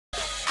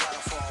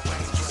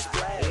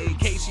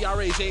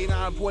KCRH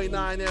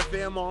 89.9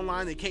 FM,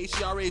 online at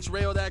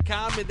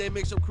KCRHradio.com. Midday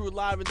Mix-Up Crew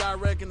live and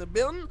direct in the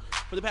building.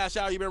 For the past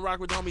hour, you've been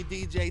rocking with the homie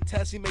DJ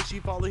Tessie. Make sure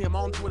you follow him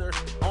on Twitter,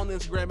 on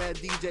Instagram at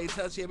DJ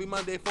Tessie. Every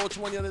Monday,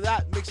 4:20 on the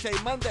dot.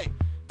 Mixtape Monday.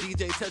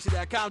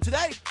 DJTessie.com.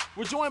 Today,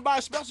 we're joined by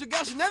a special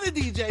guest, another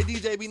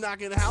DJ B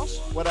Knockin in the house.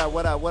 What up,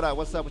 what up, what up?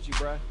 What's up with you,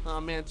 bro?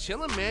 Oh, man,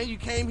 chilling, man. You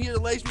came here to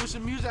lace me with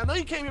some music. I know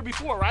you came here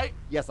before, right?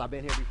 Yes, I've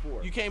been here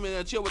before. You came in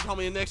and chill with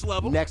homie in Next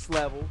Level. Next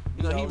Level.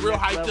 You know, he real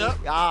hyped level. up.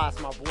 Ah,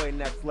 it's my boy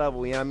Next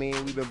Level, you know what I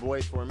mean? We've been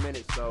boys for a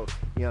minute, so,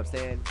 you know what I'm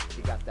saying?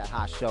 He got that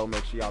hot show.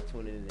 Make sure y'all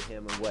tune in to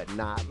him and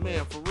whatnot.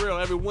 Man, for real,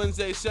 every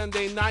Wednesday,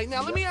 Sunday night.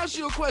 Now, let me ask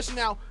you a question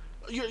now.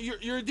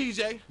 You're a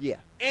DJ. Yeah.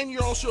 And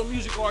you're also a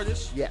music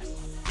artist. Yes.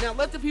 Now,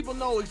 let the people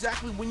know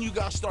exactly when you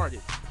got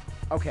started.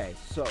 Okay,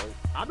 so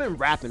I've been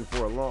rapping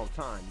for a long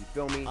time, you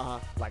feel me? Uh-huh.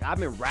 Like, I've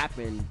been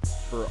rapping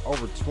for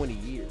over 20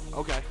 years.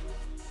 Okay.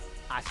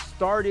 I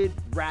started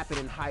rapping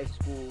in high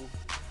school.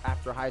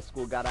 After high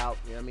school, got out,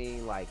 you know what I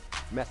mean? Like,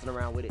 messing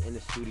around with it in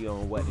the studio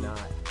and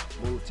whatnot.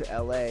 Moved to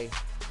LA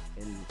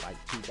in like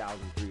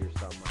 2003 or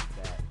something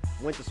like that.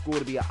 Went to school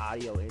to be an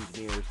audio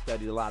engineer,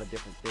 studied a lot of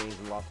different things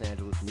in Los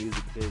Angeles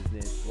music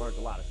business, learned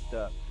a lot of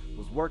stuff.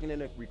 Was working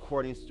in a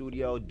recording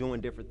studio,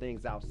 doing different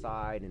things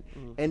outside, and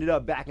ended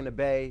up back in the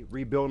Bay,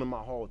 rebuilding my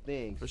whole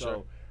thing. For so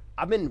sure.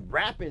 I've been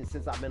rapping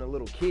since I've been a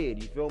little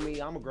kid, you feel me?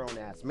 I'm a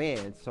grown-ass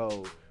man,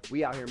 so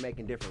we out here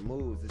making different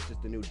moves. It's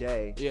just a new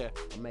day. Yeah.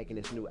 I'm making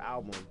this new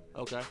album.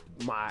 Okay.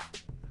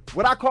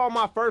 What I call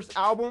my first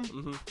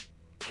album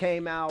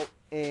came out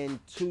in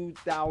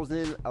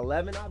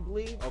 2011, I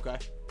believe. Okay.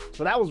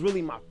 So that was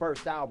really my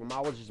first album. I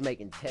was just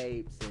making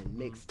tapes and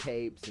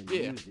mixtapes and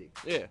music.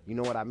 Yeah. You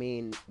know what I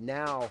mean?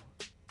 Now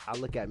I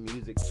look at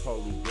music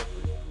totally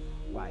different.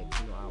 Like,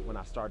 you know, when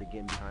I started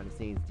getting behind the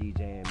scenes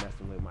DJing,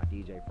 messing with my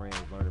DJ friends,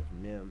 learning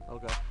from them.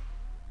 Okay.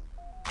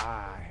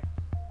 I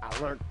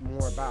learned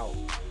more about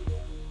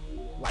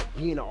like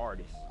being an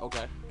artist.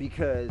 Okay.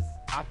 Because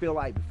I feel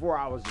like before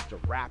I was just a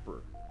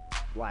rapper,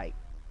 like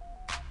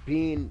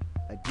being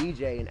a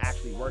DJ and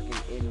actually working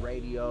in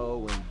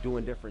radio and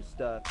doing different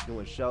stuff,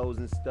 doing shows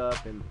and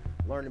stuff and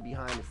learning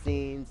behind the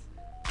scenes,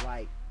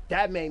 like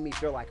that made me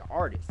feel like an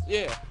artist.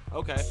 Yeah.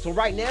 Okay. So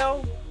right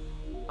now,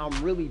 I'm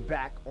really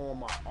back on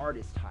my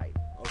artist hype.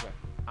 Okay.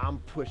 I'm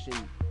pushing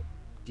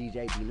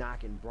DJ B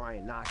Knockin,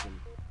 Brian Knockin,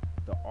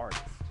 the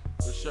artist.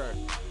 For sure.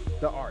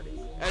 The artist.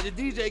 And the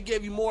DJ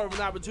gave you more of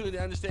an opportunity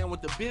to understand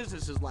what the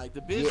business is like,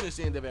 the business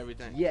end of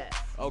everything. Yes.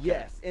 Okay.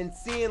 Yes. And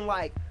seeing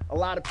like a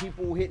lot of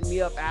people hitting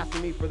me up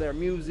asking me for their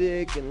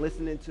music and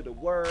listening to the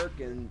work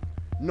and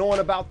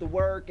knowing about the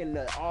work and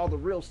all the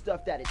real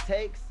stuff that it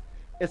takes,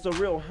 it's a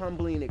real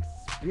humbling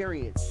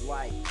experience,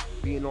 like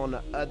being on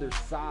the other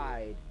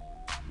side,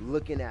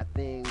 looking at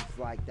things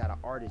like that an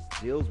artist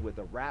deals with,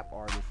 a rap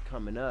artist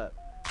coming up.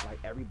 Like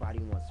everybody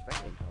wants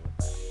fame,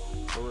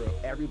 For real.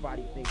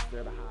 everybody thinks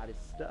they're the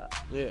hottest stuff,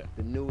 Yeah.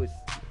 the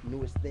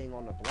newest thing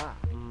on the block.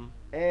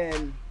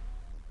 And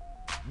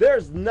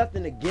there's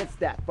nothing against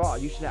that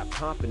thought. You should have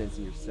confidence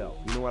in yourself,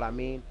 you know what I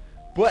mean?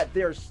 But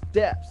there's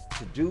steps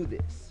to do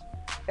this,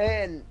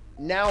 and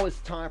now it's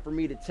time for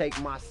me to take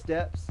my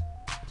steps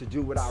to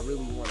do what I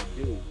really want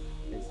to do,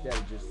 instead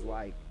of just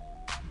like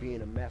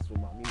being a mess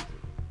with my music.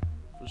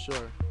 For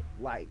sure.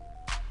 Like,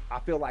 I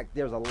feel like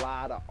there's a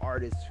lot of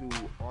artists who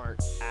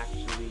aren't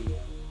actually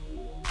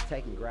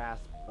taking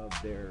grasp of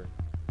their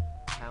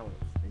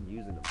talents and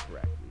using them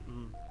correctly.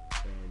 And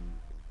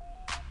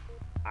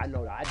I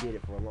know that I did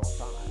it for a long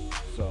time.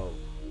 So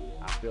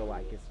I feel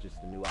like it's just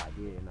a new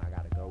idea and I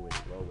gotta go with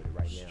it, roll with it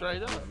right now.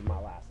 Straight up. This is my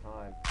last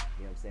time,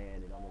 you know what I'm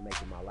saying? And I'm gonna make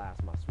it my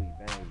last, my sweet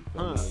bang, you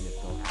feel me? And it's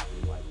gonna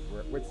happen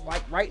like, it's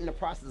like right in the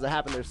process of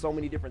happening. There's so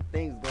many different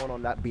things going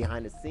on that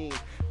behind the scenes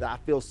that I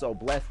feel so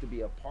blessed to be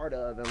a part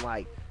of, and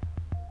like,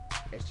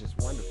 it's just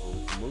wonderful.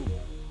 It's a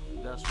movement.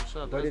 That's what's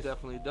up. But That's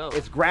definitely dope.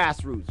 It's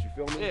grassroots, you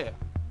feel me? Yeah.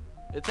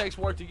 It takes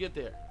work to get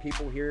there.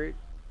 People hear it,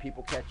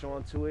 people catch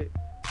on to it,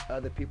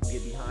 other people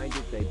get behind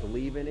it, they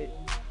believe in it,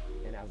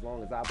 and as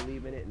long as I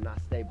believe in it and I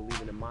stay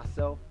believing in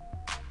myself,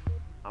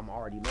 I'm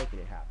already making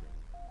it happen.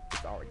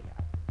 It's already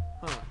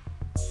happening.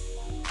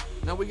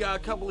 Now we got a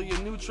couple of your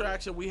new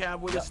tracks that we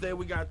have with us today.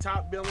 We got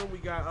Top Billin', we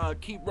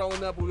got Keep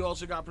Rolling Up, and we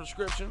also got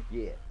Prescription.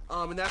 Yeah.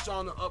 And that's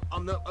on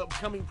the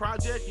upcoming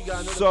project. You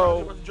got another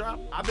project about to drop?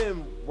 I've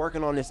been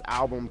working on this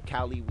album,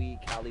 Cali Weed,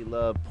 Cali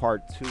Love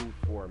Part 2,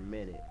 for a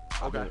minute.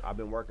 Okay. I've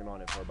been working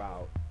on it for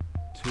about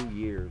 2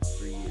 years,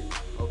 3 years.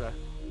 Okay.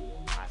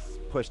 I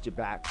pushed it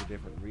back for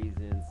different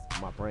reasons.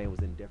 My brain was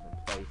in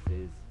different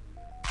places.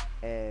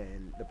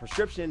 And the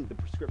prescription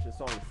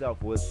song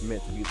itself was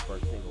meant to be the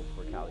first single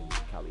for Cali Weed,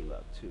 Cali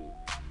Love 2.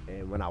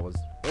 And when I was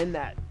in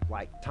that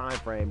like time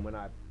frame when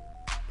I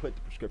put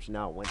the prescription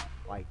out, when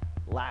like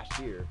last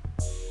year,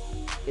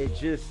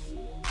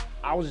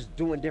 I was just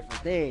doing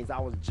different things. I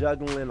was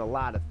juggling a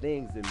lot of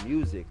things in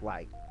music,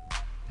 like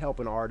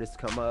helping artists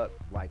come up,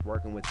 like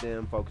working with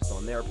them, focused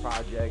on their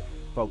project,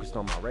 focused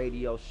on my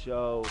radio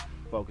show,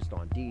 focused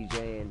on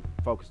DJing,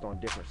 focused on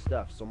different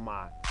stuff. So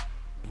my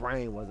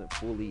brain wasn't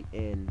fully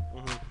in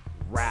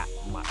rap,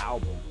 my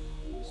album.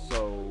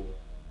 So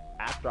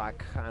after I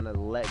kind of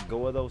let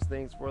go of those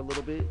things for a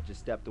little bit, just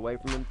stepped away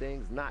from them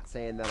things, not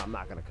saying that I'm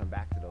not going to come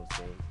back to those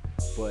things,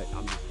 but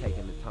I'm just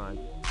taking the time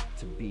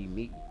to be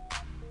me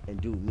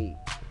and do me,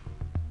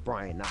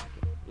 Brian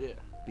Knockin. Yeah.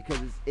 Because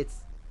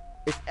it's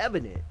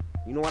evident.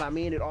 You know what I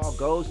mean? It all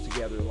goes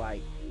together.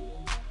 Like,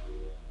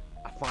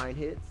 I find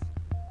hits,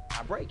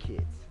 I break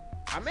hits,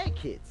 I make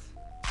hits,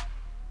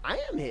 I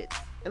am hits,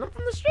 and I'm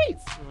from the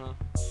streets.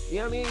 You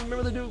know what I mean?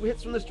 Remember the dude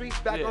Hits from the Streets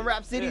back on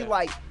Rap City? Yeah.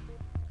 Like,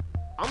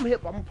 I'm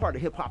a part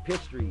of hip hop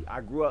history.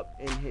 I grew up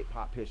in hip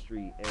hop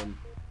history, and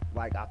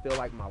like I feel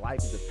like my life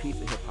is a piece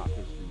of hip hop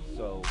history.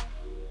 So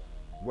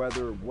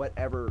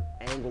whatever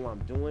angle I'm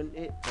doing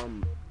it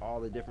from, all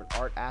the different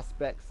art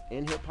aspects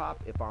in hip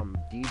hop, if I'm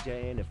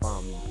DJing, if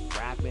I'm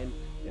rapping,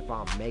 if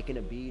I'm making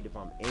a beat, if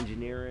I'm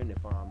engineering,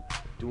 if I'm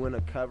doing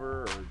a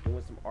cover or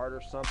doing some art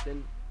or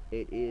something,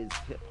 it is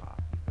hip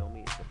hop. You feel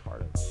me? It's a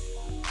part of it.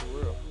 For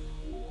real.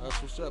 That's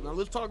what's up. Now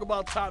let's talk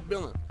about Top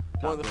Billin'.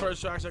 One of the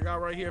first tracks I got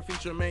right here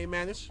featuring Main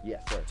Manish.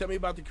 Yes, sir. Tell me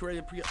about the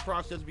creative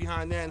process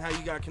behind that and how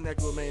you got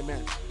connected with Main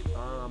Manish.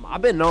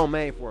 I've been knowing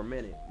Main for a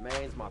minute.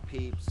 Main's my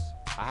peeps.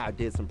 I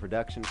did some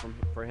production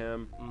for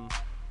him.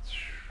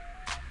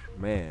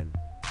 Man,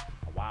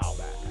 a while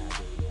back I did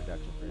some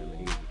production for him,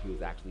 and he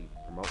was actually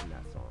promoting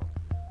that song.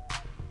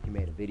 He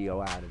made a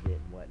video out of it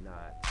and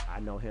whatnot.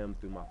 I know him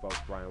through my folks,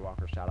 Brian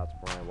Walker. Shout out to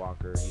Brian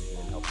Walker. He's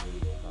been helping me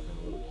since I've been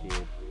a little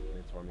kid,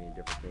 mentoring me in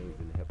different things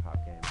in the hip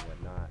hop game and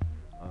whatnot.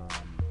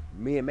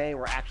 Me and Main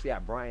were actually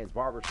at Brian's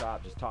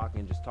barbershop just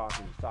talking.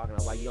 I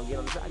was like, you don't get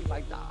on the track? He's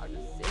like, dog,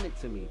 just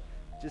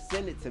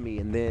send it to me.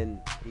 And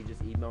then he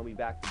just emailed me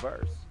back the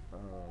verse.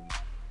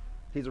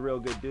 He's a real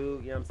good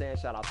dude, you know what I'm saying?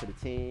 Shout out to the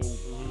team,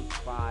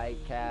 Fight,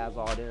 Kaz,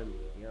 all them,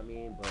 you know what I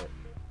mean? But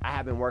I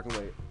have been working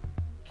with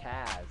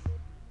Kaz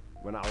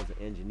when I was an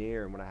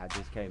engineer, and when I had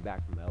just came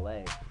back from LA,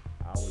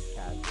 I was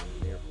Kaz's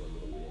engineer for a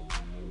little bit.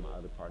 And me and my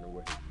other partner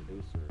were his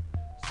producer.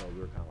 So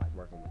we were kind of like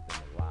working with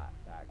them a lot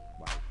back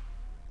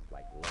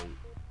like late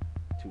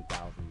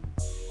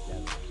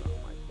 2007 or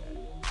something like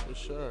that. For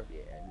sure.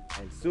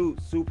 Yeah, and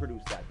Sue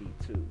produced that beat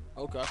too.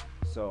 Okay.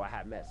 So I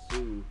had met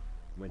Sue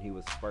when he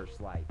was first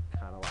like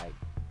kind of like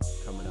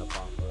coming up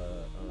off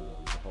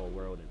of The Whole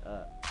World and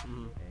Up,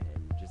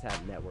 and just had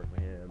a network with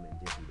him and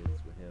did some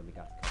business with him. He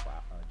got a couple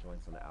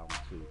joints on the album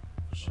too.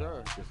 For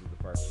sure. This is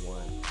the first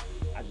one.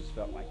 I just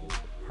felt like it was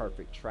the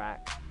perfect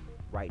track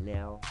right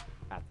now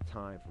at the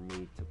time for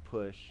me to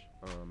push.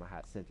 I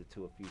had sent it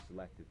to a few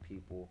selected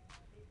people.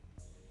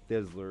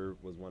 Thizzler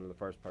was one of the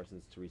first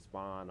persons to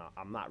respond.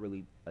 I'm not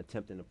really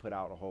attempting to put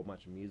out a whole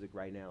bunch of music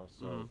right now,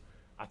 so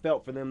I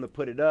felt for them to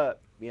put it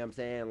up, you know what I'm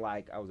saying?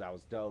 Like, I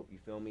was dope, you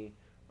feel me?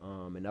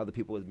 And other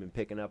people have been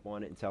picking up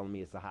on it and telling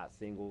me it's a hot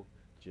single.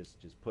 Just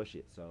push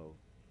it. So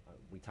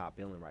we Top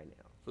Billin' right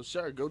now. For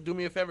sure. Go do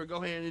me a favor. Go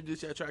ahead and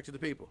introduce that track to the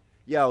people.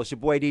 Yo, it's your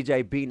boy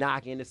DJ B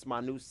Knockin. This is my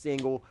new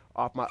single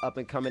off my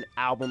up-and-coming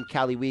album,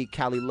 Cali Weed,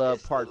 Cali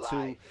Love, Part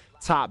 2,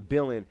 Top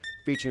Billin',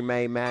 featuring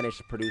Main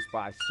Manish, produced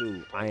by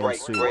Sue. I am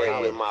Sue. Break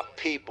bread with my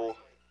people.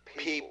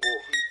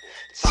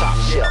 Top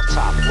shelf,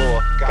 top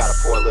floor, gotta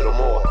pour a little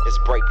more. It's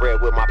break bread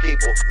with my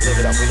people. Live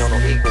it up, we know no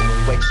equal.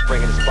 Wait,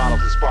 springing his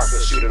bottles and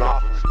sparkling, shooting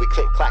off. We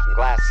click, clacking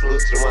glass,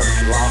 salute to the ones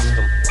who lost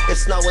them.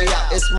 It's no way out, it's